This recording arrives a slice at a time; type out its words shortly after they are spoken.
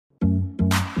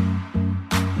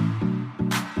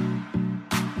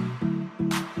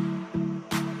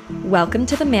Welcome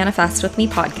to the Manifest With Me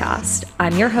podcast.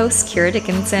 I'm your host, Kira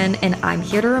Dickinson, and I'm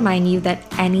here to remind you that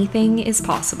anything is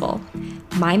possible.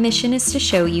 My mission is to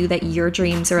show you that your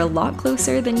dreams are a lot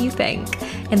closer than you think,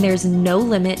 and there's no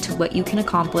limit to what you can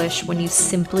accomplish when you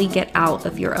simply get out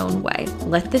of your own way.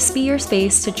 Let this be your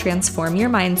space to transform your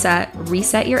mindset,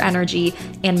 reset your energy,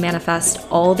 and manifest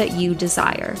all that you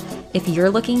desire. If you're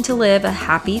looking to live a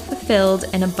happy, fulfilled,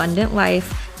 and abundant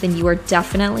life, then you are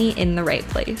definitely in the right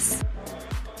place.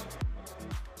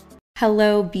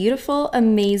 Hello, beautiful,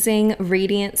 amazing,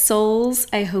 radiant souls.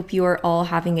 I hope you are all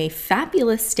having a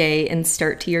fabulous day and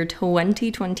start to your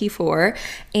 2024.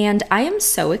 And I am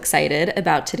so excited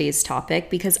about today's topic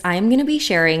because I'm going to be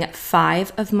sharing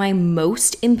 5 of my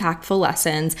most impactful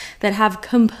lessons that have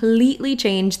completely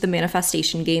changed the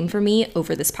manifestation game for me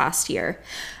over this past year.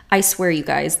 I swear, you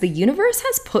guys, the universe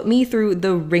has put me through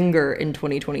the ringer in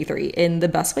 2023 in the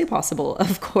best way possible,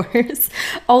 of course.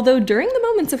 Although during the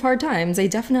moments of hard times, I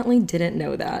definitely didn't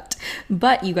know that.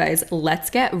 But you guys, let's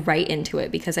get right into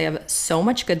it because I have so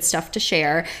much good stuff to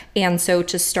share. And so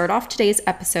to start off today's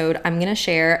episode, I'm going to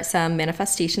share some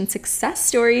manifestation success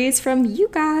stories from you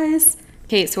guys.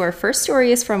 Okay, so our first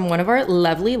story is from one of our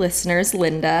lovely listeners,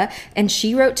 Linda, and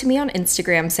she wrote to me on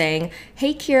Instagram saying,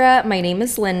 "Hey Kira, my name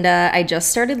is Linda. I just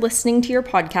started listening to your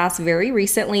podcast very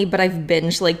recently, but I've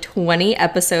binged like 20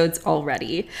 episodes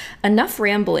already. Enough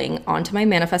rambling, onto my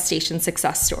manifestation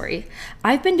success story.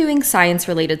 I've been doing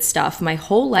science-related stuff my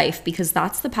whole life because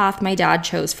that's the path my dad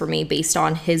chose for me based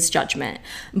on his judgment.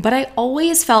 But I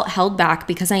always felt held back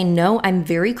because I know I'm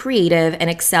very creative and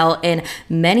excel in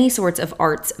many sorts of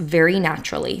arts very naturally.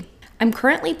 I'm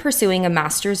currently pursuing a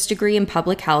master's degree in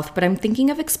public health, but I'm thinking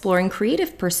of exploring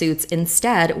creative pursuits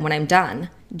instead when I'm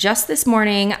done. Just this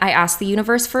morning, I asked the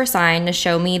universe for a sign to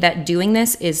show me that doing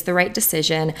this is the right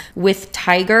decision, with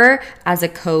tiger as a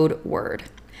code word.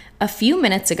 A few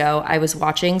minutes ago, I was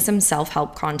watching some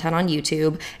self-help content on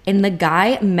YouTube, and the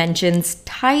guy mentions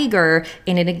tiger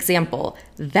in an example.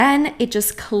 Then it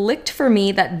just clicked for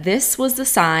me that this was the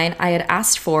sign I had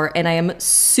asked for, and I am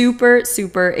super,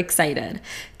 super excited.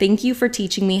 Thank you for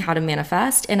teaching me how to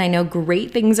manifest, and I know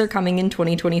great things are coming in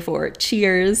 2024.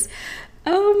 Cheers."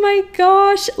 Oh my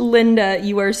gosh, Linda,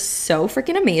 you are so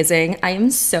freaking amazing. I am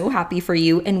so happy for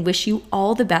you and wish you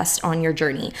all the best on your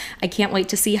journey. I can't wait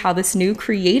to see how this new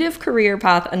creative career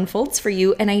path unfolds for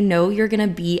you, and I know you're gonna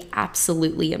be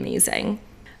absolutely amazing.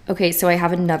 Okay, so I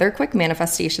have another quick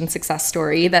manifestation success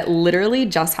story that literally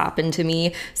just happened to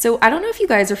me. So I don't know if you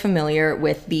guys are familiar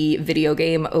with the video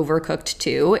game Overcooked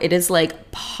 2. It is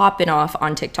like popping off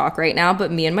on TikTok right now,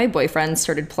 but me and my boyfriend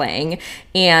started playing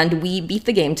and we beat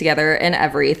the game together and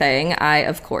everything. I,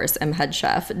 of course, am head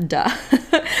chef, duh.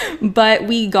 But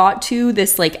we got to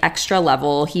this like extra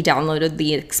level. He downloaded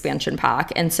the expansion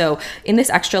pack. And so in this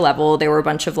extra level, there were a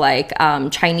bunch of like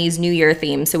Chinese New Year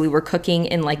themes. So we were cooking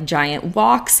in like giant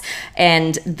woks.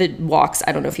 And the woks,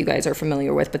 I don't know if you guys are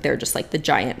familiar with, but they're just like the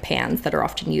giant pans that are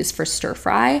often used for stir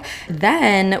fry.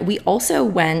 Then we also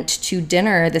went to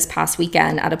dinner this past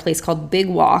weekend at a place called Big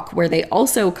Wok, where they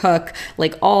also cook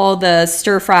like all the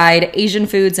stir fried Asian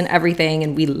foods and everything.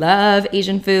 And we love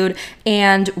Asian food.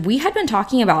 And we had been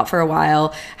talking about for a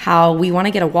while how we want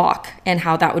to get a wok and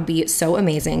how that would be so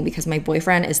amazing because my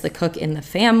boyfriend is the cook in the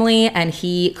family and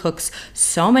he cooks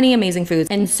so many amazing foods.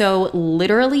 And so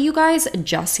literally, you guys,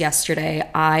 just yesterday,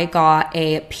 I got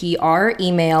a PR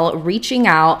email reaching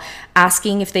out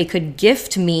asking if they could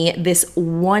gift me this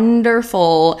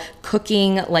wonderful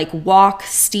cooking, like wok,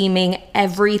 steaming,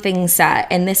 everything set.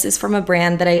 And this is from a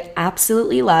brand that I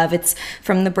absolutely love. It's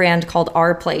from the brand called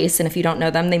Our Place. And if you don't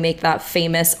know them, they make that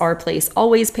famous Our Place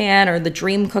Always pan or the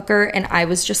Dream Cooker. And I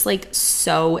was just like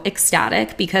so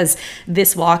ecstatic because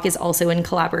this wok is also in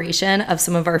collaboration of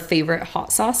some of our favorite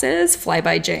hot sauces, Fly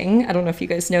by Jing. I don't know if you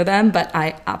guys know them, but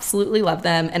I absolutely love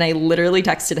them. And I literally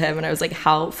texted him and I was like,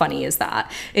 how funny is that?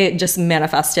 It just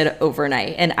manifested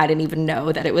overnight and I didn't even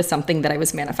know that it was something that I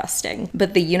was manifesting.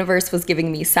 But the universe was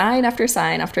giving me sign after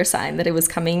sign after sign that it was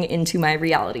coming into my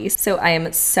reality. So I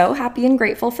am so happy and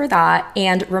grateful for that.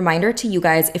 And reminder to you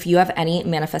guys, if you have any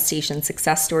manifestation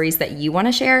success stories that you want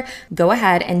to share, go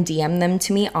ahead and DM them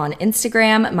to me on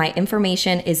Instagram. My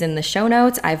information is in the show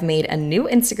notes. I've made a new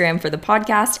Instagram for the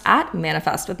podcast at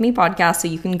Manifest With Me Podcast, so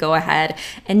you can go ahead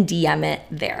and DM it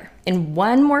there. And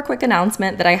one more quick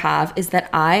announcement that I have is that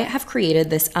I have created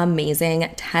this amazing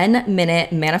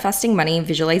 10-minute manifesting money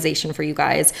visualization for you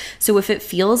guys. So if it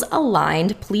feels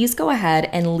aligned, please go ahead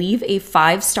and leave a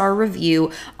 5-star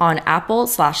review on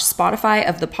Apple/Spotify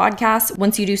of the podcast.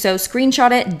 Once you do so,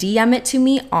 screenshot it, DM it to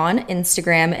me on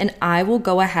Instagram, and I will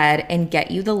go ahead and get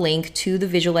you the link to the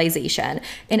visualization.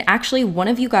 And actually, one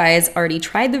of you guys already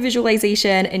tried the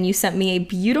visualization and you sent me a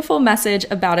beautiful message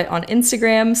about it on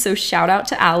Instagram. So shout out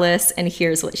to Alice. And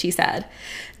here's what she said.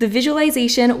 The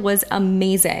visualization was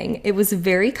amazing. It was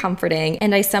very comforting,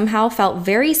 and I somehow felt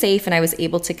very safe and I was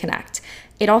able to connect.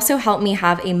 It also helped me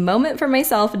have a moment for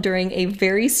myself during a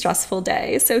very stressful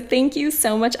day. So thank you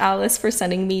so much, Alice, for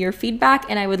sending me your feedback,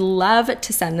 and I would love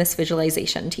to send this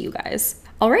visualization to you guys.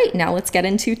 All right, now let's get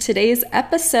into today's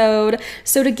episode.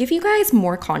 So to give you guys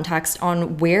more context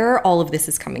on where all of this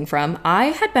is coming from, I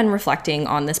had been reflecting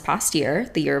on this past year,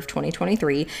 the year of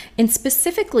 2023, and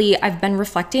specifically, I've been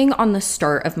reflecting on the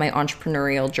start of my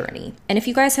entrepreneurial journey. And if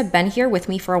you guys have been here with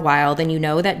me for a while, then you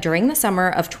know that during the summer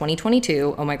of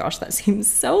 2022, oh my gosh, that seems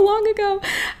so long ago,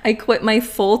 I quit my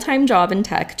full-time job in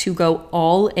tech to go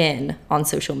all in on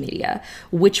social media,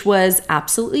 which was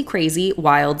absolutely crazy,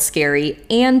 wild, scary,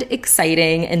 and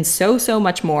exciting, and so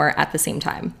much more at the same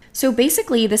time. So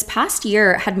basically, this past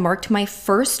year had marked my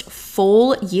first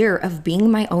full year of being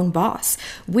my own boss,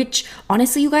 which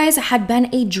honestly, you guys, had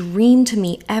been a dream to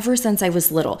me ever since I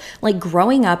was little. Like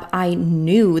growing up, I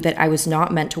knew that I was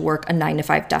not meant to work a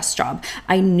 9-to-5 desk job.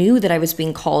 I knew that I was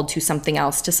being called to something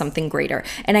else, to something greater.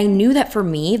 And I knew that for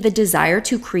me, the desire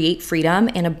to create freedom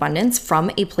and abundance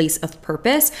from a place of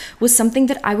purpose was something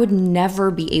that I would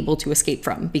never be able to escape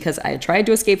from, because I had tried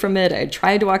to escape from it. I had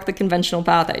tried to walk the conventional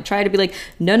path. I tried to be like,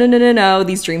 no,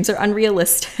 these dreams are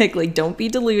unrealistic. Like, don't be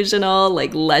delusional.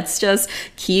 Like, let's just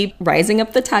keep rising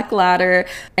up the tech ladder.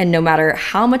 And no matter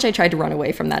how much I tried to run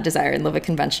away from that desire and live a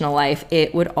conventional life,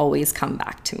 it would always come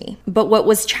back to me. But what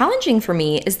was challenging for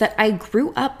me is that I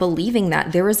grew up believing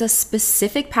that there was a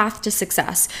specific path to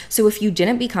success. So if you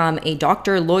didn't become a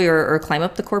doctor, lawyer, or climb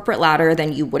up the corporate ladder,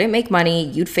 then you wouldn't make money,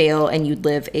 you'd fail, and you'd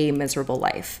live a miserable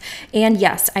life. And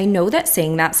yes, I know that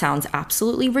saying that sounds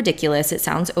absolutely ridiculous. It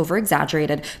sounds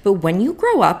over-exaggerated, but when you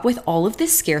grow up with all of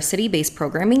this scarcity-based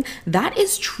programming, that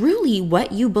is truly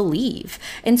what you believe.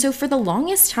 And so for the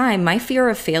longest time, my fear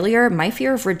of failure, my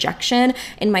fear of rejection,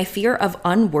 and my fear of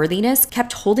unworthiness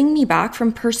kept holding me back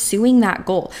from pursuing that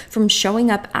goal, from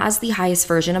showing up as the highest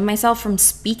version of myself, from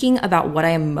speaking about what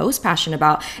I am most passionate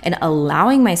about, and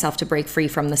allowing myself to break free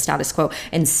from the status quo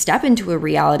and step into a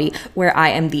reality where I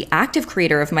am the active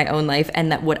creator of my own life, and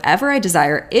that whatever I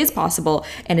desire is possible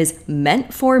and is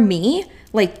meant for me.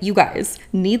 Like, you guys,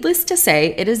 needless to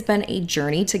say, it has been a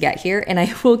journey to get here, and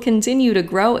I will continue to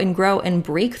grow and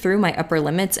break through my upper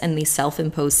limits and these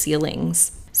self-imposed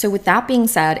ceilings. So with that being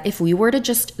said, if we were to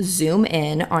just zoom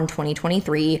in on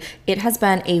 2023, it has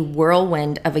been a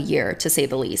whirlwind of a year, to say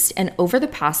the least. And over the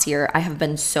past year, I have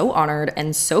been so honored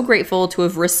and so grateful to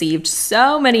have received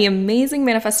so many amazing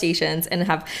manifestations and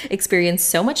have experienced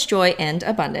so much joy and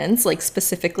abundance. Like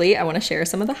specifically, I want to share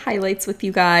some of the highlights with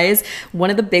you guys. One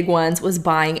of the big ones was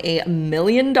buying a $1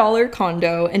 million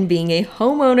condo and being a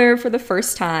homeowner for the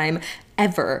first time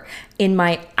ever in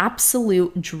my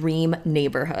absolute dream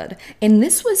neighborhood. And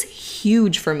this was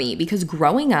huge for me because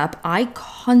growing up, I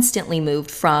constantly moved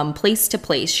from place to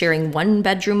place, sharing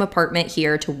 1-bedroom apartment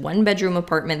here to 1-bedroom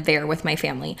apartment there with my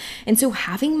family. And so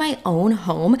having my own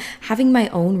home, having my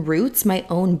own roots, my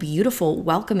own beautiful,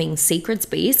 welcoming, sacred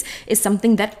space is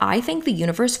something that I thank the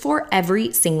universe for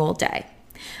every single day.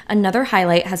 Another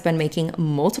highlight has been making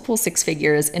multiple 6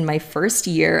 figures in my first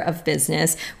year of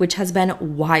business, which has been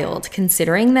wild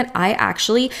considering that I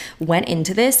actually went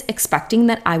into this expecting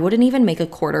that I wouldn't even make a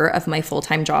quarter of my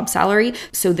full-time job salary.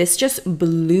 So this just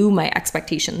blew my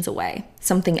expectations away.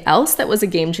 Something else that was a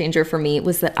game changer for me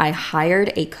was that I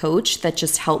hired a coach that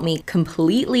just helped me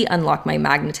completely unlock my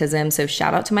magnetism. So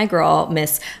shout out to my girl,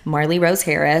 Miss Marley Rose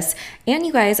Harris. And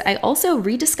you guys, I also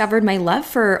rediscovered my love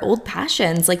for old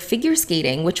passions like figure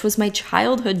skating, which was my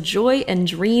childhood joy and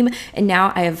dream. And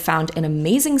now I have found an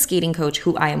amazing skating coach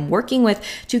who I am working with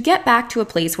to get back to a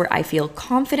place where I feel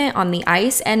confident on the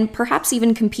ice and perhaps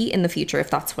even compete in the future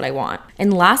if that's what I want.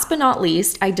 And last but not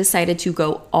least, I decided to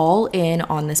go all in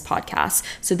on this podcast. class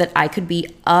so that I could be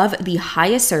of the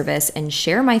highest service and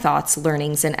share my thoughts,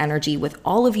 learnings, and energy with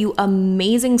all of you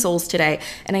amazing souls today.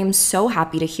 And I'm so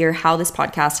happy to hear how this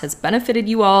podcast has benefited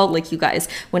you all. Like, you guys,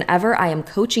 whenever I am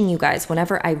coaching you guys,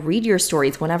 whenever I read your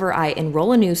stories, whenever I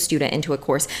enroll a new student into a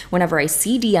course, whenever I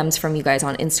see DMs from you guys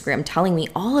on Instagram telling me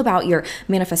all about your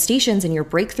manifestations and your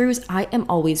breakthroughs, I am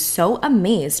always so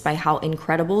amazed by how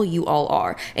incredible you all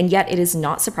are. And yet it is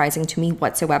not surprising to me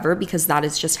whatsoever, because that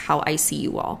is just how I see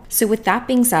you all. So with that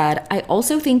being said, I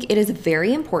also think it is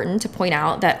very important to point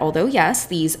out that although yes,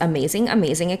 these amazing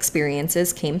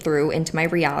experiences came through into my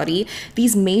reality,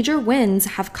 these major wins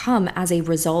have come as a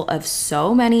result of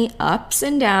so many ups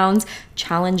and downs,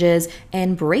 challenges,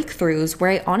 and breakthroughs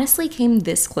where I honestly came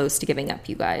this close to giving up,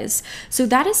 you guys. So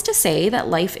that is to say that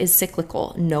life is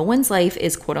cyclical. No one's life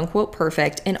is quote unquote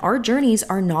perfect, and our journeys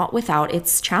are not without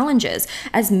its challenges.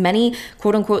 As many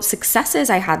quote unquote successes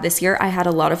I had this year, I had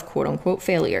a lot of quote unquote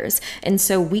failures. And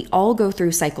so we all go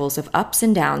through cycles of ups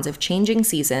and downs, of changing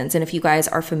seasons. And if you guys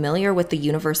are familiar with the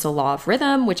universal law of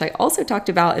rhythm, which I also talked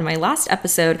about in my last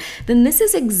episode, then this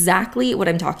is exactly what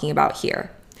I'm talking about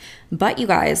here. But you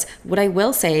guys, what I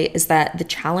will say is that the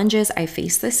challenges I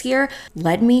faced this year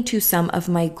led me to some of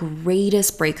my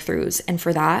greatest breakthroughs. And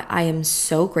for that, I am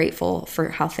so grateful for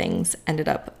how things ended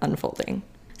up unfolding.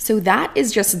 So that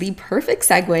is just the perfect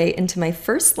segue into my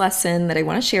first lesson that I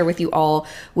want to share with you all,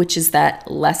 which is that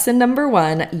lesson number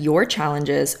 1, your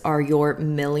challenges are your $1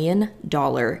 million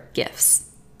gifts.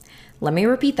 Let me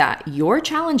repeat that. Your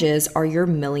challenges are your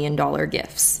 $1 million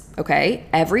gifts, okay?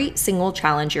 Every single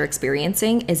challenge you're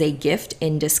experiencing is a gift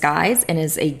in disguise and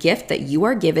is a gift that you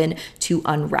are given to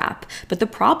unwrap. But the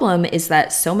problem is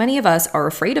that so many of us are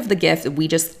afraid of the gift. We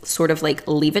just sort of like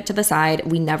leave it to the side.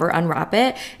 We never unwrap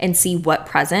it and see what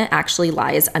present actually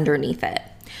lies underneath it.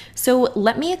 So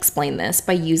let me explain this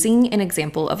by using an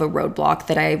example of a roadblock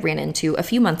that I ran into a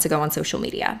few months ago on social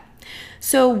media.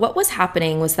 So what was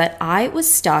happening was that I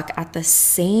was stuck at the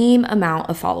same amount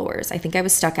of followers. I think I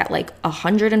was stuck at like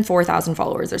 104,000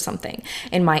 followers or something.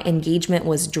 And my engagement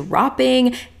was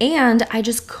dropping, and I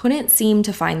just couldn't seem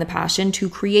to find the passion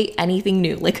to create anything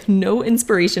new. Like, no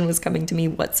inspiration was coming to me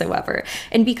whatsoever.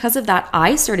 And because of that,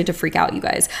 I started to freak out, you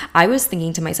guys. I was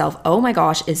thinking to myself, oh my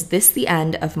gosh, is this the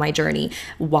end of my journey?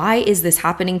 Why is this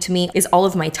happening to me? Is all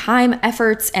of my time,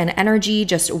 efforts, and energy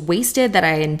just wasted that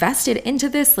I invested into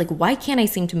this? Like, why can't I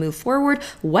seem to move forward?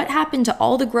 What happened to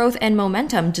all the growth and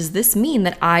momentum? Does this mean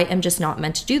that I am just not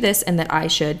meant to do this and that I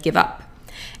should give up?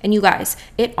 And you guys,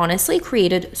 it honestly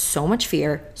created so much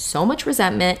fear, so much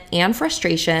resentment and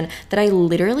frustration that I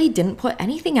literally didn't put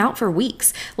anything out for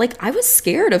weeks. Like, I was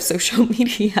scared of social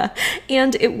media.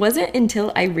 And it wasn't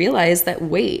until I realized that,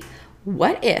 wait,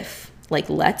 what if? Like,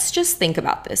 let's just think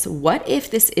about this. What if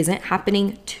this isn't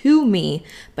happening to me,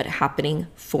 but happening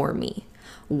for me?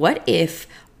 What if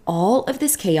all of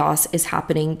this chaos is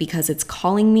happening because it's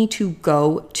calling me to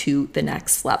go to the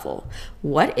next level?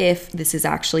 What if this is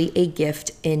actually a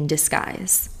gift in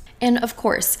disguise? And of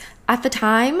course, at the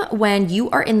time when you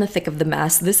are in the thick of the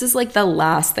mess, this is like the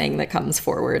last thing that comes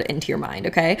forward into your mind,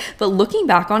 okay? But looking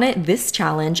back on it, this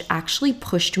challenge actually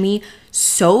pushed me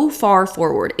so far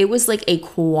forward. It was like a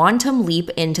quantum leap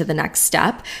into the next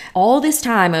step. All this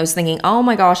time I was thinking, oh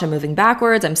my gosh, I'm moving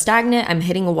backwards, I'm stagnant, I'm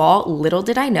hitting a wall. Little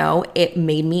did I know, it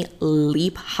made me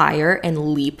leap higher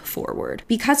and leap forward.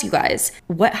 Because you guys,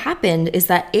 what happened is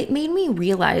that it made me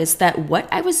realize that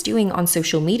what I was doing on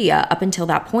social media up until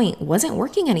that point wasn't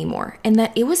working anymore, and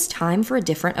that it was time for a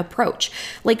different approach.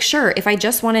 Like, sure, if I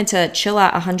just wanted to chill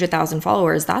at 100,000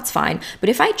 followers, that's fine. But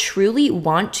if I truly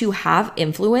want to have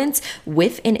influence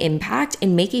with an impact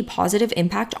and make a positive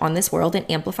impact on this world and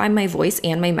amplify my voice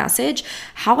and my message,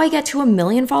 how I get to 1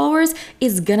 million followers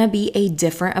is gonna be a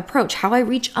different approach. How I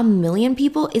reach 1 million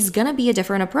people is gonna be a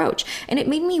different approach. And it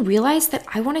made me realize that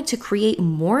I wanted to create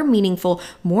more meaningful,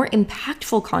 more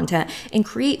impactful content and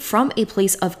create from a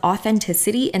place of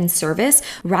authenticity and service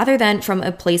rather than from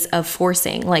a place of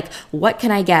forcing. Like, what can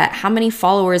I get? How many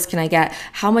followers can I get?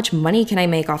 How much money can I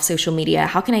make off social media?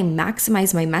 How can I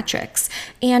maximize my metrics?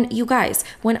 And you guys,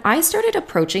 when I started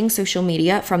approaching social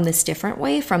media from this different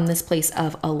way, from this place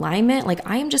of alignment, like,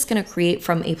 I am just going to create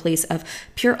from a place of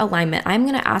pure alignment. I'm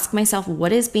going to ask myself,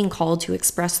 what is being called to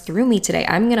express through me today?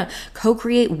 I'm going to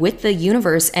co-create with the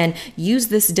universe and use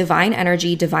this divine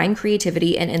energy, divine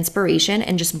creativity and inspiration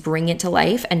and just bring it to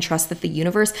life and trust that the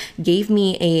universe gave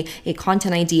me a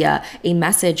content idea, a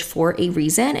message for a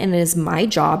reason, and it is my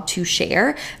job to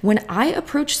share. When I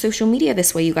approached social media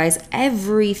this way, you guys,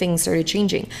 everything started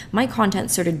changing. My my content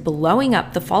started blowing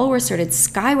up, the followers started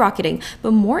skyrocketing,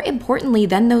 but more importantly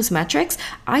than those metrics,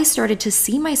 I started to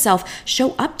see myself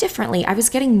show up differently. I was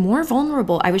getting more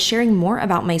vulnerable. I was sharing more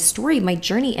about my story, my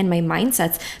journey, and my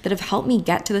mindsets that have helped me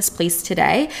get to this place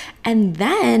today. And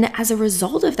then as a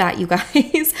result of that, you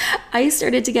guys, I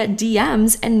started to get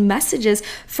DMs and messages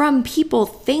from people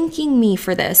thanking me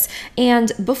for this.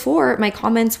 And before, my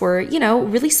comments were,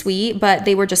 really sweet, but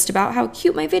they were just about how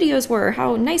cute my videos were,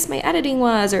 how nice my editing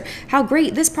was, or how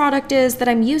great this product is that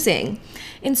I'm using.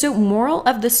 And so, moral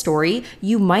of the story,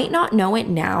 you might not know it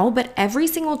now, but every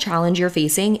single challenge you're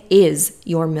facing is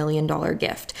your $1 million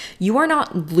gift. You are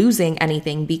not losing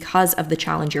anything because of the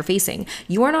challenge you're facing.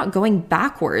 You are not going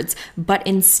backwards, but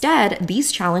instead,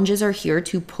 these challenges are here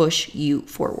to push you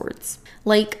forwards.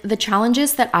 Like the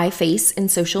challenges that I face in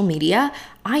social media,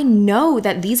 I know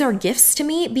that these are gifts to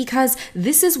me because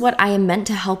this is what I am meant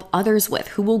to help others with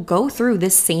who will go through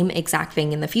this same exact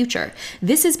thing in the future.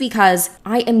 This is because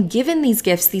I am given these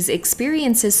gifts, these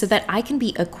experiences, so that I can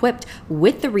be equipped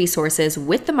with the resources,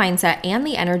 with the mindset, and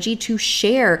the energy to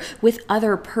share with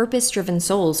other purpose-driven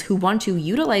souls who want to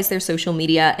utilize their social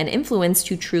media and influence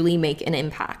to truly make an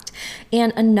impact.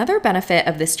 And another benefit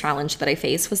of this challenge that I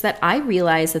faced was that I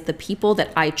realized that the people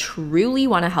that I truly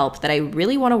want to help, that I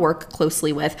really want to work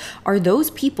closely with, are those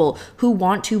people who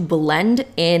want to blend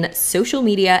in social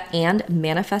media and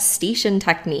manifestation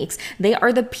techniques. They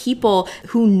are the people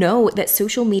who know that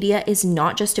social media is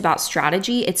not just about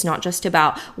strategy, it's not just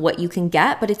about what you can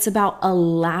get, but it's about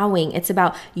allowing, it's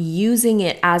about using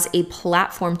it as a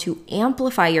platform to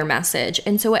amplify your message.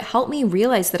 And so it helped me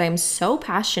realize that I'm so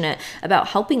passionate about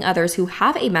helping others who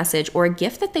have a message or a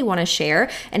gift that they want to share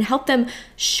and help them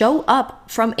show up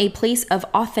from a place of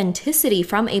authenticity,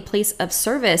 from a place of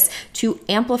service to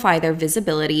amplify their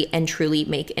visibility and truly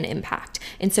make an impact.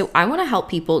 And so I want to help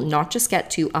people not just get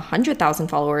to 100,000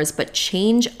 followers, but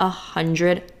change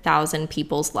 100,000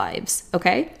 people's lives.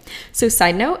 Okay? So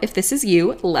side note, if this is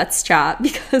you, let's chat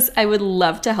because I would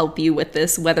love to help you with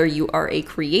this, whether you are a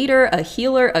creator, a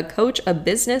healer, a coach, a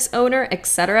business owner,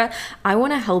 etc. I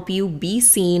want to help you be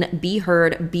seen, be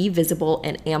heard, be visible,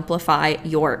 and amplify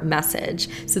your message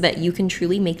so that you can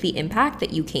truly make the impact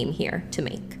that you came here to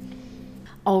make.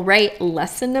 All right,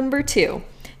 lesson number 2.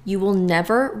 You will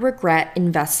never regret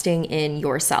investing in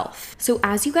yourself. So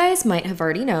as you guys might have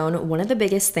already known, one of the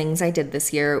biggest things I did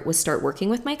this year was start working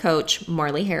with my coach,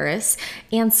 Marley Harris.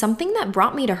 And something that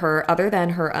brought me to her, other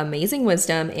than her amazing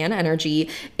wisdom and energy,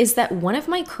 is that one of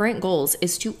my current goals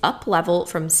is to up level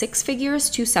from 6 figures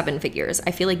to 7 figures.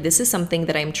 I feel like this is something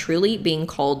that I'm truly being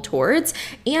called towards,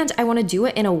 and I want to do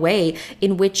it in a way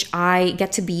in which I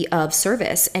get to be of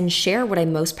service and share what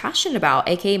I'm most passionate about,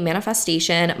 aka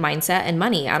manifestation, mindset, and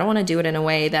money. I don't want to do it in a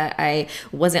way that I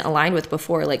wasn't aligned with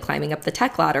before, like climbing up the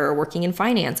tech ladder or working in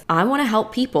finance. I want to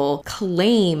help people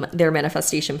claim their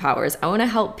manifestation powers. I want to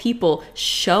help people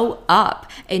show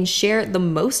up and share the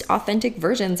most authentic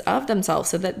versions of themselves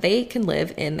so that they can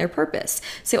live in their purpose.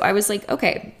 So I was like,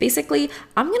 okay, basically,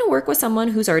 I'm going to work with someone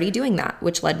who's already doing that,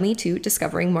 which led me to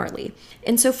discovering Marley.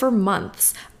 And so for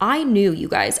months, I knew, you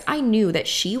guys, I knew that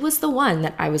she was the one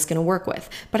that I was going to work with,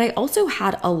 but I also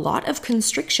had a lot of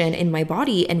constriction in my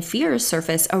body and fears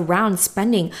surface around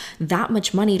spending that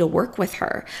much money to work with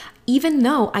her. Even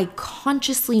though I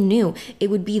consciously knew it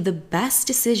would be the best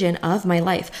decision of my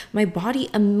life, my body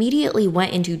immediately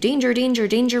went into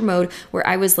danger mode where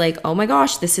I was like, oh my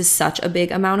gosh, this is such a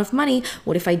big amount of money.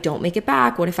 What if I don't make it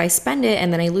back? What if I spend it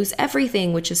and then I lose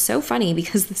everything? Which is so funny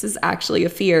because this is actually a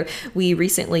fear we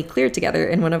recently cleared together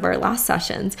in one of our last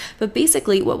sessions. But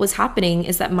basically what was happening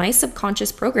is that my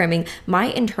subconscious programming,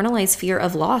 my internalized fear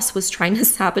of loss was trying to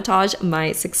sabotage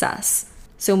my success.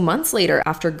 So months later,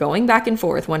 after going back and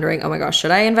forth, wondering, oh my gosh, should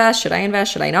I invest? Should I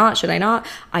invest? Should I not? Should I not?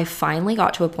 I finally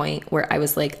got to a point where I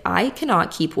was like, I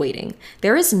cannot keep waiting.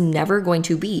 There is never going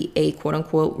to be a quote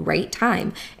unquote right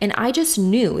time. And I just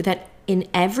knew that in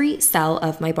every cell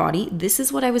of my body, this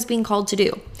is what I was being called to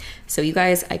do. So you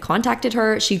guys, I contacted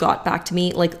her. She got back to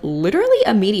me like literally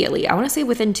immediately. I want to say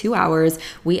within 2 hours,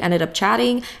 we ended up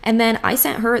chatting. And then I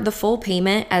sent her the full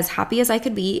payment as happy as I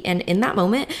could be. And in that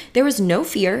moment, there was no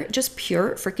fear, just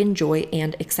pure freaking joy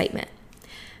and excitement.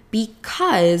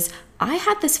 Because I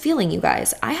had this feeling, you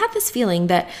guys, I had this feeling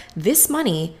that this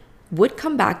money would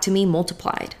come back to me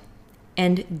multiplied.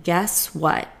 And guess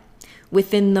what?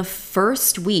 Within the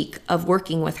first week of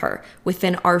working with her,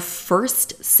 within our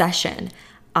first session,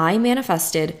 I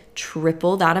manifested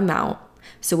triple that amount.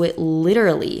 So it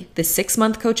literally, the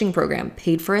 6-month coaching program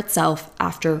paid for itself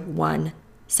after one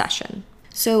session.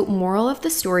 So moral of the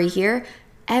story here,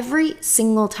 every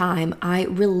single time I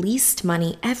released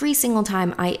money, every single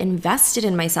time I invested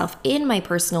in myself, in my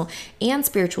personal and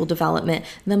spiritual development,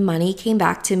 the money came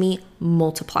back to me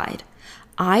multiplied.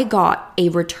 I got a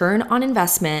return on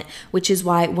investment, which is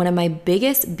why one of my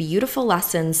biggest beautiful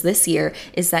lessons this year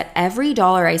is that every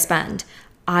dollar I spend,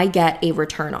 I get a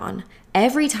return on.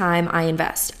 Every time I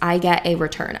invest, I get a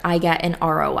return. I get an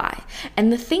ROI.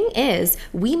 And the thing is,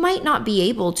 we might not be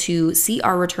able to see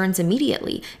our returns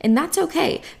immediately, and that's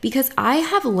okay because I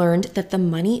have learned that the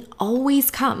money always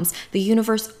comes. The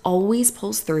universe always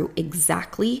pulls through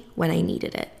exactly when I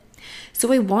needed it.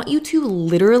 So I want you to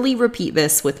literally repeat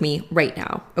this with me right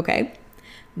now, okay?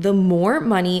 The more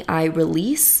money I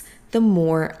release, the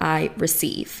more I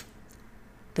receive.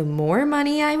 The more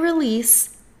money I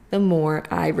release, the more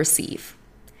I receive.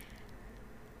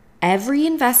 Every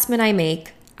investment I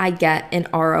make, I get an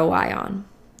ROI on.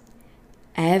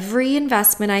 Every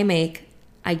investment I make,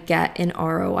 I get an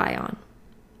ROI on.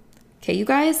 Okay, you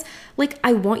guys? Like,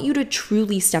 I want you to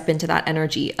truly step into that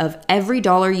energy of every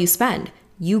dollar you spend,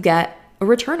 you get a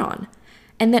return on.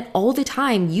 And that all the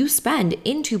time you spend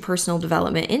into personal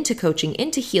development, into coaching,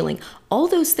 into healing, all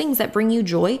those things that bring you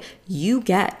joy, you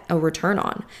get a return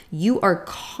on. You are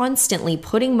constantly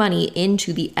putting money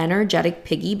into the energetic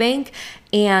piggy bank.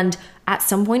 And at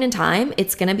some point in time,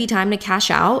 it's going to be time to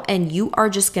cash out. And you are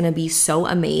just going to be so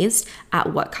amazed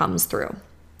at what comes through.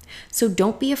 So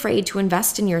don't be afraid to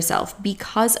invest in yourself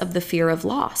because of the fear of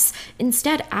loss.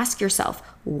 Instead, ask yourself,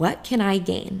 what can I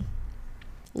gain?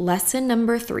 Lesson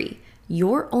number 3.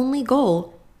 Your only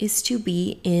goal is to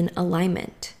be in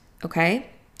alignment, okay?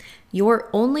 Your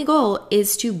only goal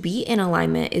is to be in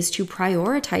alignment, is to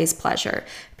prioritize pleasure.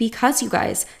 Because you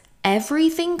guys,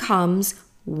 everything comes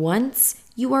once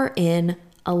you are in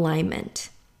alignment.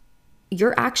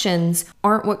 Your actions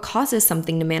aren't what causes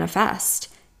something to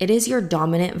manifest. It is your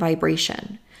dominant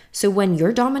vibration. So when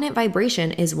your dominant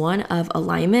vibration is one of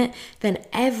alignment, then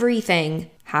everything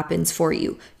happens for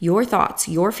you. Your thoughts,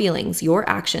 your feelings, your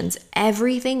actions,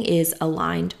 everything is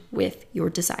aligned with your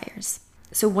desires.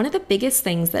 So one of the biggest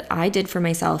things that I did for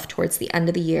myself towards the end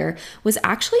of the year was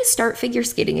actually start figure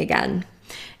skating again.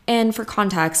 And for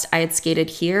context, I had skated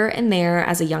here and there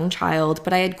as a young child,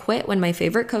 but I had quit when my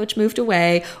favorite coach moved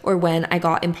away or when I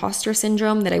got imposter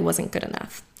syndrome that I wasn't good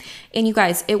enough. And you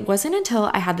guys, it wasn't until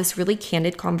I had this really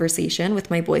candid conversation with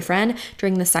my boyfriend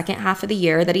during the second half of the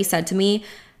year that he said to me,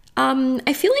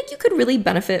 I feel like you could really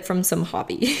benefit from some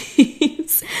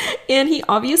hobbies. And he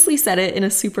obviously said it in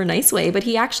a super nice way, but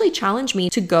he actually challenged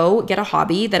me to go get a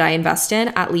hobby that I invest in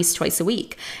at least twice a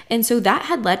week. And so that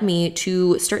had led me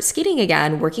to start skating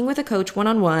again, working with a coach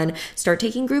one-on-one, start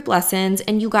taking group lessons.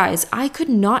 And you guys, I could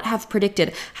not have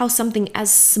predicted how something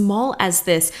as small as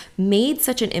this made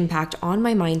such an impact on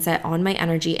my mindset, on my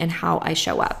energy, and how I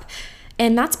show up.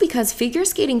 And that's because figure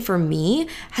skating for me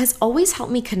has always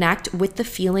helped me connect with the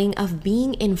feeling of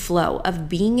being in flow, of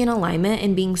being in alignment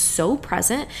and being so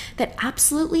present that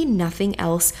absolutely nothing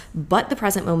else but the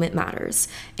present moment matters.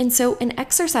 And so an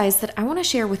exercise that I want to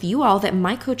share with you all that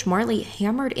my coach Marley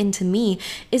hammered into me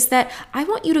is that I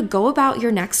want you to go about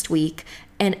your next week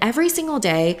and every single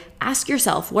day, ask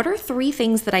yourself, what are 3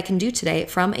 things that I can do today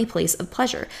from a place of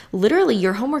pleasure? Literally,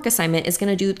 your homework assignment is going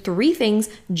to do 3 things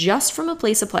just from a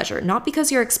place of pleasure, not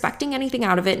because you're expecting anything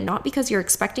out of it, not because you're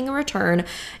expecting a return.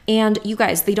 And you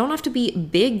guys, they don't have to be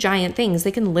big, giant things.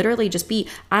 They can literally just be,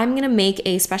 I'm going to make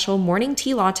a special morning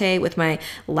tea latte with my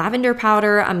lavender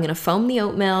powder. I'm going to foam the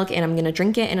oat milk and I'm going to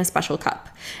drink it in a special cup.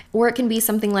 Or it can be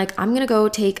something like, I'm going to go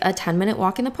take a 10-minute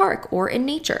walk in the park or in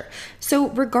nature. So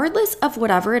regardless of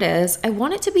whatever it is, I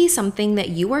want it to be something that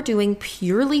you are doing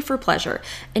purely for pleasure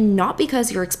and not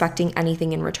because you're expecting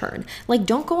anything in return. Like,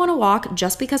 don't go on a walk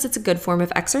just because it's a good form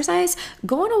of exercise.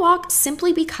 Go on a walk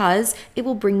simply because it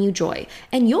will bring you joy.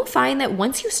 And you'll find that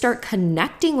once you start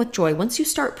connecting with joy, once you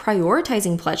start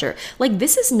prioritizing pleasure, like,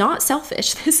 this is not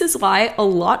selfish. This is why a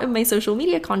lot of my social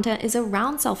media content is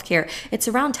around self-care. It's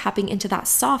around tapping into that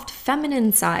soft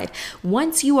feminine side.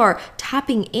 Once you are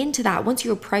tapping into that, once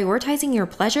you're prioritizing your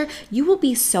pleasure, you will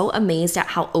be so amazed at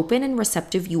how open and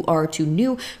receptive you are to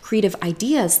new creative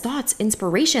ideas, thoughts,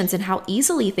 inspirations, and how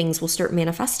easily things will start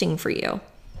manifesting for you.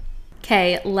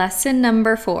 Okay, lesson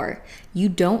number 4. You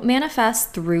don't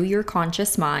manifest through your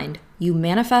conscious mind. You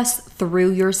manifest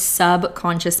through your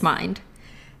subconscious mind.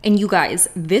 And you guys,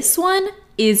 this one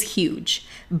is huge.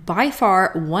 By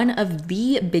far, one of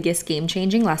the biggest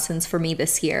game-changing lessons for me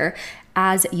this year,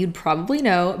 as you'd probably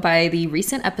know by the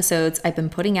recent episodes I've been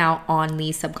putting out on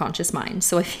the subconscious mind.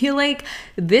 So I feel like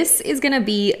this is going to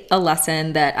be a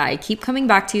lesson that I keep coming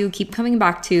back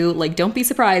to. Like, don't be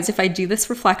surprised if I do this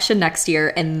reflection next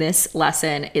year and this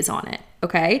lesson is on it.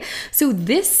 Okay, so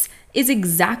this is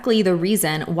exactly the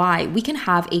reason why we can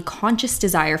have a conscious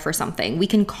desire for something. We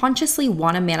can consciously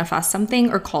want to manifest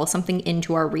something or call something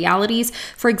into our realities.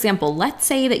 For example, let's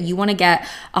say that you want to get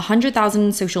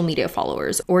 100,000 social media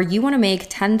followers, or you want to make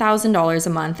 $10,000 a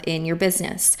month in your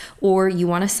business, or you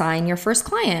want to sign your first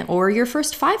client or your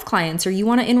first 5 clients, or you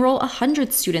want to enroll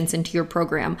 100 students into your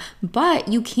program, but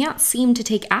you can't seem to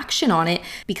take action on it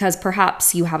because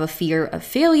perhaps you have a fear of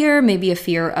failure, maybe a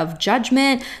fear of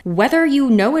judgment. Whether you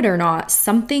know it or not,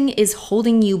 something is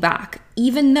holding you back,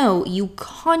 even though you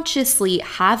consciously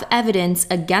have evidence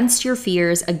against your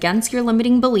fears, against your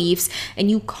limiting beliefs, and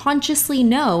you consciously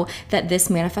know that this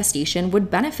manifestation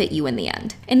would benefit you in the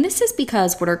end. And this is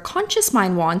because what our conscious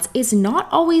mind wants is not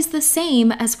always the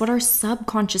same as what our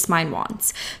subconscious mind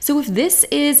wants. So if this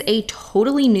is a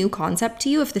totally new concept to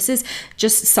you, if this is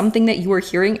just something that you are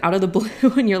hearing out of the blue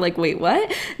and you're like, wait,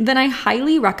 what? Then I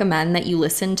highly recommend that you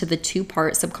listen to the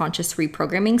 2-part subconscious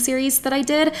reprogramming series that I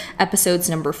did, episodes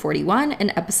number 41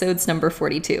 and episodes number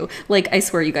 42. Like, I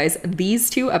swear, you guys, these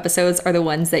 2 episodes are the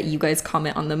ones that you guys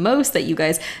comment on the most, that you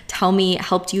guys tell me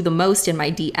helped you the most in my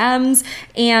DMs.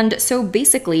 And so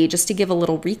basically, just to give a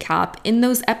little recap, in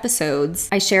those episodes,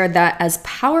 I shared that as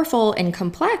powerful and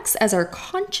complex as our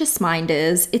conscious mind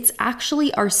is, it's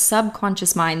actually our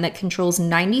subconscious mind that controls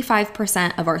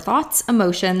 95% of our thoughts,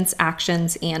 emotions,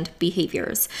 actions, and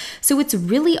behaviors. So it's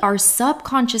really our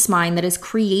subconscious mind that is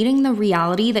creating the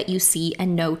reality that you see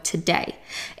and know today.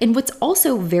 And what's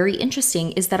also very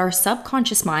interesting is that our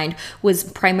subconscious mind was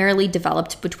primarily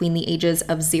developed between the ages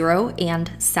of 0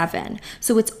 and 7.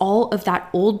 So it's all of that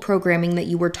old programming that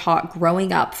you were taught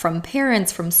growing up from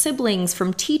parents, from siblings,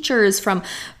 from teachers, from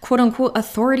quote unquote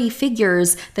authority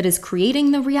figures that is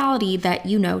creating the reality that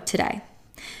you know today.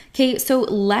 Okay, so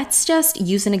let's just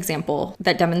use an example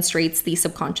that demonstrates the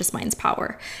subconscious mind's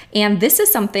power. And this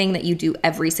is something that you do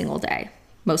every single day,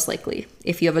 most likely,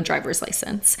 if you have a driver's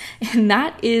license, and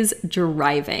that is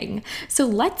driving. So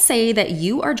let's say that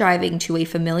you are driving to a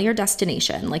familiar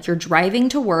destination, like you're driving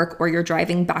to work or you're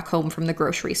driving back home from the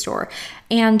grocery store,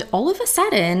 and all of a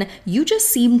sudden, you just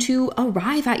seem to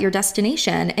arrive at your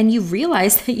destination and you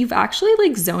realize that you've actually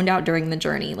like zoned out during the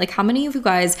journey. Like, how many of you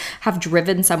guys have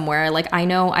driven somewhere? Like, I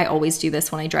know I always do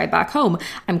this when I drive back home.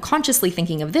 I'm consciously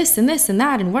thinking of this and this and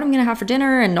that and what I'm gonna have for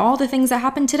dinner and all the things that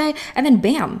happened today, and then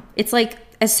bam, it's like,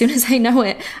 as soon as I know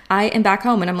it, I am back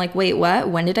home and I'm like, wait, what?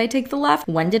 When did I take the left?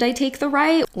 When did I take the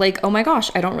right? Like, oh my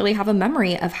gosh, I don't really have a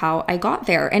memory of how I got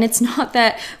there. And it's not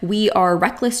that we are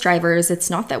reckless drivers. It's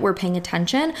not that we're paying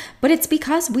attention, but it's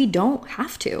because we don't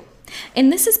have to.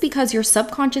 And this is because your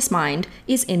subconscious mind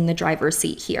is in the driver's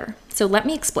seat here. So let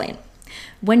me explain.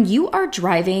 When you are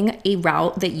driving a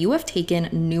route that you have taken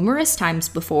numerous times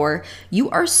before, you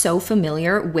are so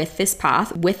familiar with this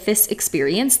path, with this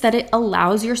experience, that it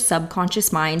allows your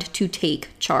subconscious mind to take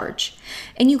charge.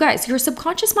 And you guys, your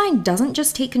subconscious mind doesn't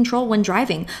just take control when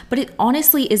driving, but it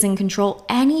honestly is in control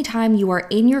anytime you are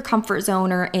in your comfort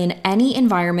zone or in any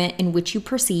environment in which you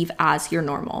perceive as your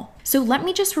normal. So let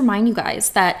me just remind you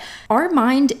guys that our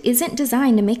mind isn't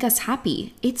designed to make us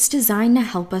happy. It's designed to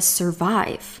help us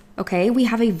survive. Okay, we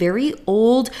have a very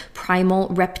old primal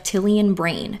reptilian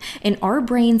brain, and our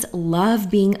brains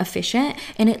love being efficient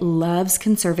and it loves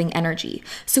conserving energy.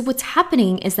 So what's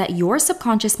happening is that your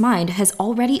subconscious mind has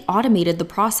already automated the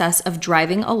process of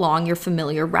driving along your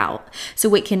familiar route,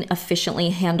 so it can efficiently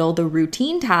handle the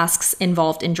routine tasks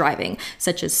involved in driving,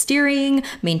 such as steering,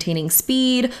 maintaining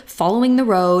speed, following the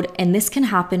road, and this can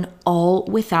happen all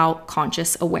without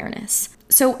conscious awareness.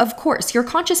 So of course, your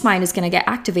conscious mind is going to get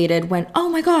activated when, oh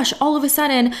my gosh, all of a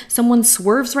sudden someone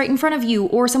swerves right in front of you,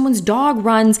 or someone's dog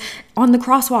runs on the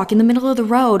crosswalk in the middle of the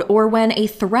road, or when a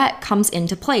threat comes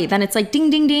into play. Then it's like ding,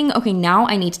 ding, ding. Okay, now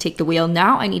I need to take the wheel.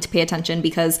 Now I need to pay attention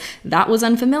because that was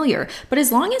unfamiliar. But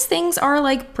as long as things are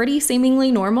like pretty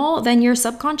seemingly normal, then your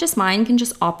subconscious mind can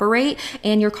just operate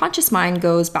and your conscious mind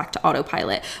goes back to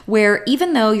autopilot, where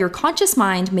even though your conscious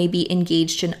mind may be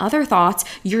engaged in other thoughts,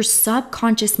 your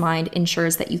subconscious mind ensures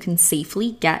that you can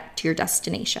safely get to your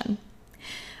destination.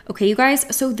 Okay, you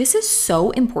guys, so this is so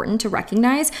important to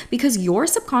recognize because your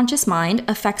subconscious mind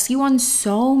affects you on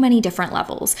so many different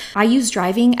levels. I use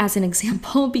driving as an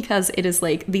example because it is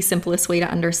like the simplest way to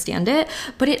understand it,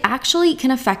 but it actually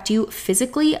can affect you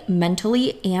physically,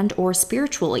 mentally, and or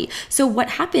spiritually. So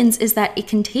what happens is that it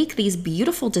can take these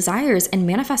beautiful desires and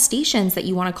manifestations that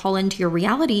you want to call into your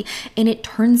reality, and it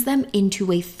turns them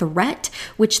into a threat,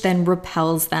 which then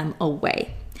repels them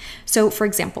away. So, for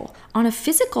example, on a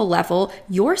physical level,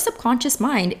 your subconscious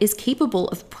mind is capable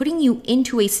of putting you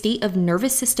into a state of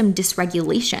nervous system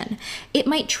dysregulation. It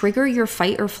might trigger your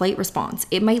fight or flight response.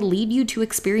 It might lead you to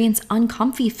experience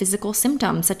uncomfy physical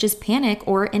symptoms such as panic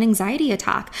or an anxiety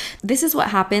attack. This is what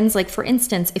happens, like for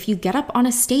instance, if you get up on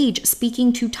a stage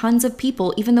speaking to tons of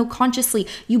people, even though consciously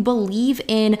you believe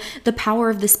in the power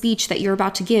of the speech that you're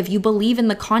about to give, you believe in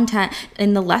the content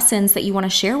and the lessons that you want to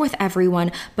share with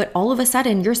everyone, but all of a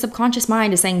sudden your subconscious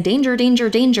mind is saying danger, danger,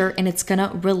 danger, and it's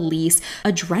gonna release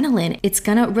adrenaline. It's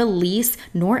gonna release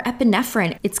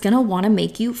norepinephrine. It's gonna wanna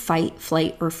make you fight,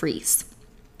 flight, or freeze.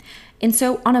 And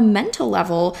so on a mental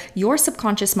level, your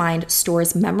subconscious mind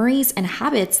stores memories and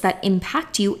habits that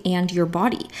impact you and your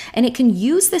body. And it can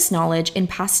use this knowledge in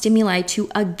past stimuli to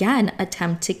again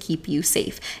attempt to keep you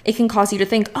safe. It can cause you to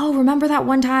think, oh, remember that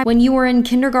one time when you were in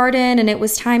kindergarten and it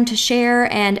was time to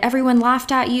share and everyone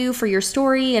laughed at you for your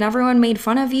story and everyone made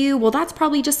fun of you? Well, that's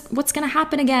probably just what's gonna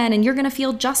happen again, and you're gonna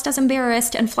feel just as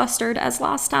embarrassed and flustered as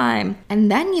last time. And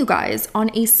then you guys,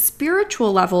 on a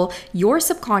spiritual level, your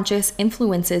subconscious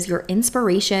influences your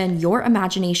inspiration, your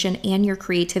imagination, and your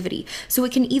creativity. So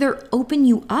it can either open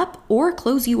you up or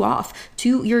close you off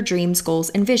to your dreams, goals,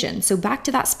 and vision. So back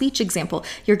to that speech example,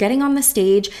 you're getting on the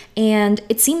stage and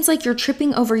it seems like you're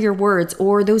tripping over your words,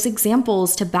 or those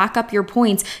examples to back up your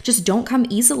points just don't come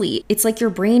easily. It's like your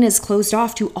brain is closed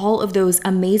off to all of those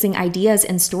amazing ideas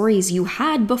and stories you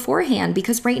had beforehand,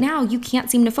 because right now you can't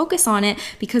seem to focus on it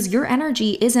because your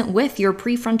energy isn't with your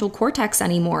prefrontal cortex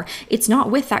anymore. It's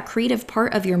not with that creative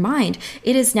part of your mind.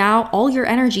 It is now all your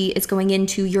energy is going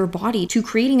into your body, to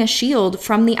creating a shield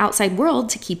from the outside world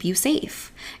to keep you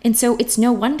safe. And so it's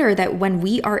no wonder that when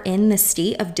we are in the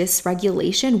state of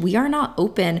dysregulation, we are not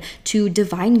open to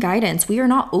divine guidance. We are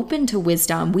not open to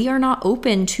wisdom. We are not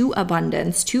open to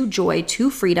abundance, to joy,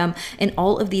 to freedom, and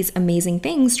all of these amazing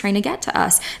things trying to get to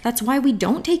us. That's why we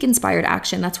don't take inspired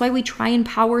action. That's why we try and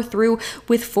power through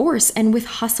with force and with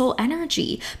hustle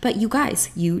energy. But you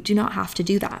guys, you do not have to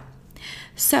do that.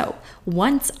 So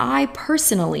once I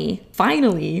personally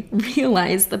finally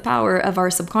realized the power of our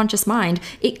subconscious mind,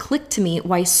 it clicked to me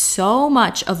why so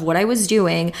much of what I was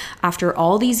doing after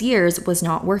all these years was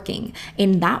not working.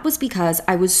 And that was because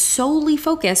I was solely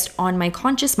focused on my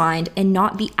conscious mind and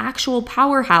not the actual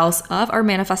powerhouse of our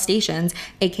manifestations,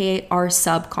 aka our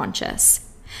subconscious.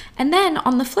 And then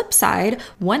on the flip side,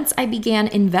 once I began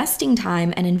investing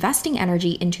time and investing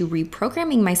energy into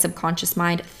reprogramming my subconscious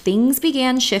mind, things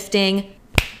began shifting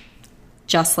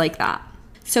just like that.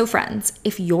 So friends,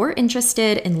 if you're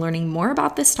interested in learning more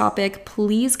about this topic,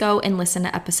 please go and listen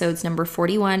to episodes number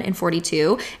 41 and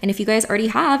 42. And if you guys already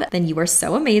have, then you are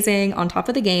so amazing, on top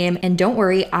of the game. And don't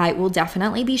worry, I will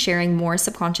definitely be sharing more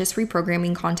subconscious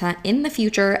reprogramming content in the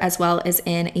future, as well as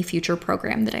in a future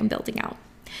program that I'm building out.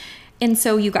 And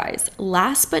so you guys,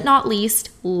 last but not least,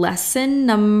 lesson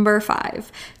number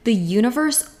 5, the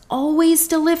universe always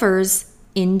delivers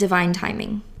in divine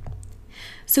timing.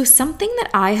 So something that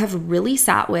I have really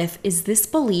sat with is this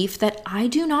belief that I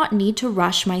do not need to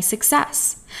rush my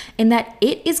success and that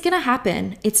it is going to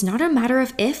happen. It's not a matter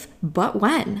of if, but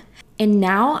when. And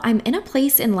now I'm in a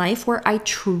place in life where I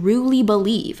truly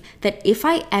believe that if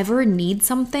I ever need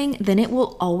something, then it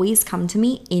will always come to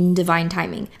me in divine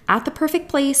timing, at the perfect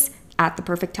place, at the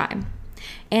perfect time.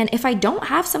 And if I don't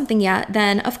have something yet,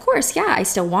 then of course, yeah, I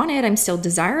still want it. I'm still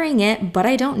desiring it, but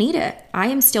I don't need it. I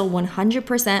am still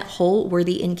 100% whole,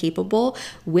 worthy, and capable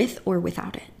with or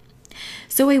without it.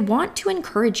 So I want to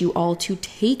encourage you all to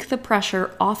take the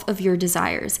pressure off of your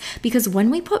desires, because when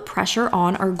we put pressure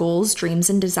on our goals, dreams,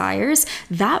 and desires,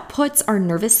 that puts our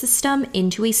nervous system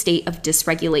into a state of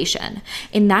dysregulation.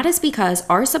 And that is because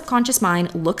our subconscious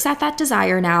mind looks at that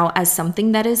desire now as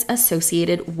something that is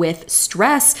associated with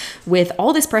stress, with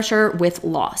all this pressure, with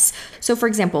loss. So for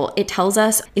example, it tells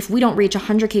us if we don't reach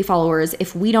 100K followers,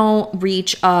 if we don't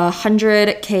reach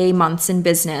 100K months in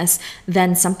business,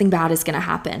 then something bad is going to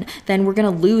happen. Then we're going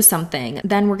to lose something.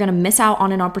 Then we're going to miss out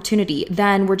on an opportunity.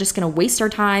 Then we're just going to waste our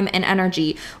time and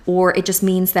energy, or it just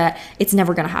means that it's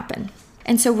never going to happen.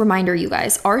 And so reminder, you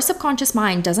guys, our subconscious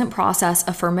mind doesn't process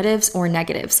affirmatives or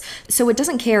negatives. So it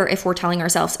doesn't care if we're telling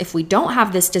ourselves, if we don't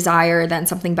have this desire, then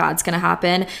something bad's going to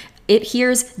happen. It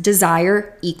hears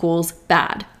desire equals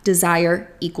bad.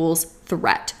 Desire equals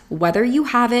threat. Whether you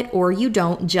have it or you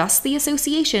don't, just the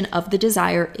association of the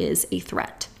desire is a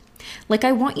threat. Like,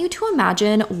 I want you to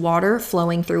imagine water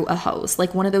flowing through a hose,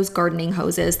 like one of those gardening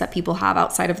hoses that people have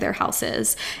outside of their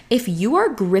houses. If you are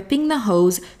gripping the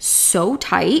hose so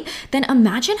tight, then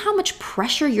imagine how much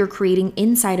pressure you're creating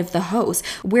inside of the hose,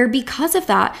 where because of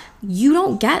that, you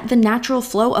don't get the natural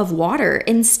flow of water.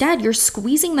 Instead, you're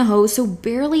squeezing the hose so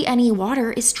barely any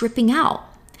water is dripping out.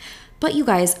 But you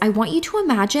guys, I want you to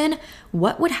imagine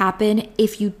what would happen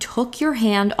if you took your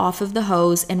hand off of the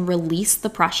hose and released the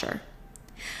pressure.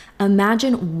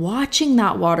 Imagine watching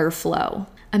that water flow.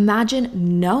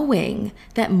 Imagine knowing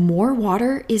that more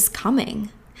water is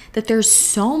coming, that there's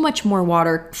so much more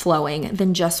water flowing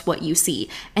than just what you see,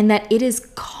 and that it is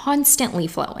constantly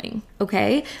flowing,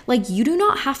 okay? Like, you do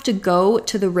not have to go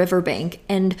to the riverbank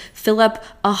and fill up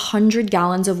 100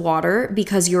 gallons of water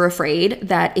because you're afraid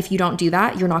that if you don't do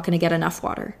that, you're not gonna get enough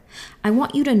water. I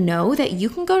want you to know that you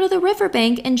can go to the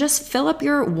riverbank and just fill up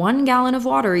your 1 gallon of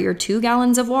water, your 2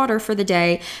 gallons of water for the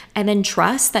day, and then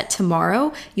trust that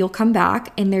tomorrow you'll come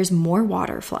back and there's more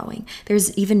water flowing.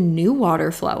 There's even new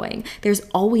water flowing. There's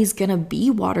always gonna be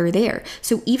water there.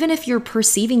 So even if you're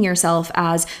perceiving yourself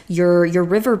as your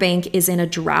riverbank is in a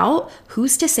drought,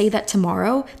 who's to say that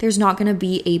tomorrow there's not gonna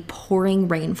be a pouring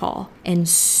rainfall and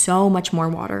so much more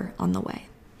water on the way?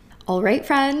 All right,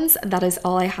 friends, that is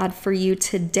all I had for you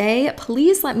today.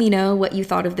 Please let me know what you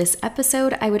thought of this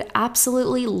episode. I would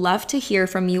absolutely love to hear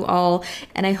from you all,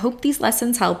 and I hope these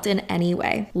lessons helped in any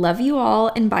way. Love you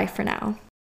all, and bye for now.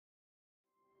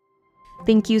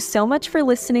 Thank you so much for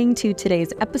listening to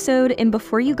today's episode. And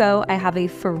before you go, I have a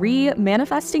free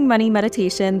manifesting money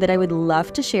meditation that I would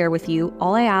love to share with you.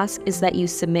 All I ask is that you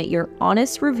submit your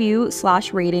honest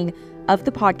review/rating of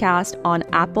the podcast on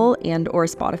Apple and/or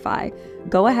Spotify.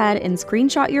 Go ahead and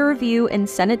screenshot your review and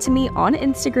send it to me on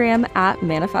Instagram at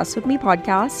Manifest With Me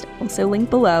Podcast, also linked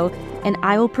below, and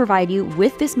I will provide you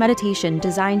with this meditation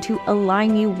designed to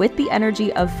align you with the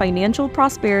energy of financial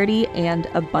prosperity and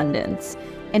abundance.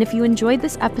 And if you enjoyed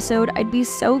this episode, I'd be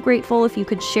so grateful if you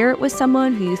could share it with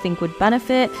someone who you think would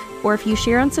benefit, or if you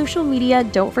share on social media,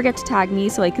 don't forget to tag me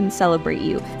so I can celebrate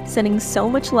you. Sending so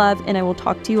much love, and I will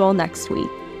talk to you all next week.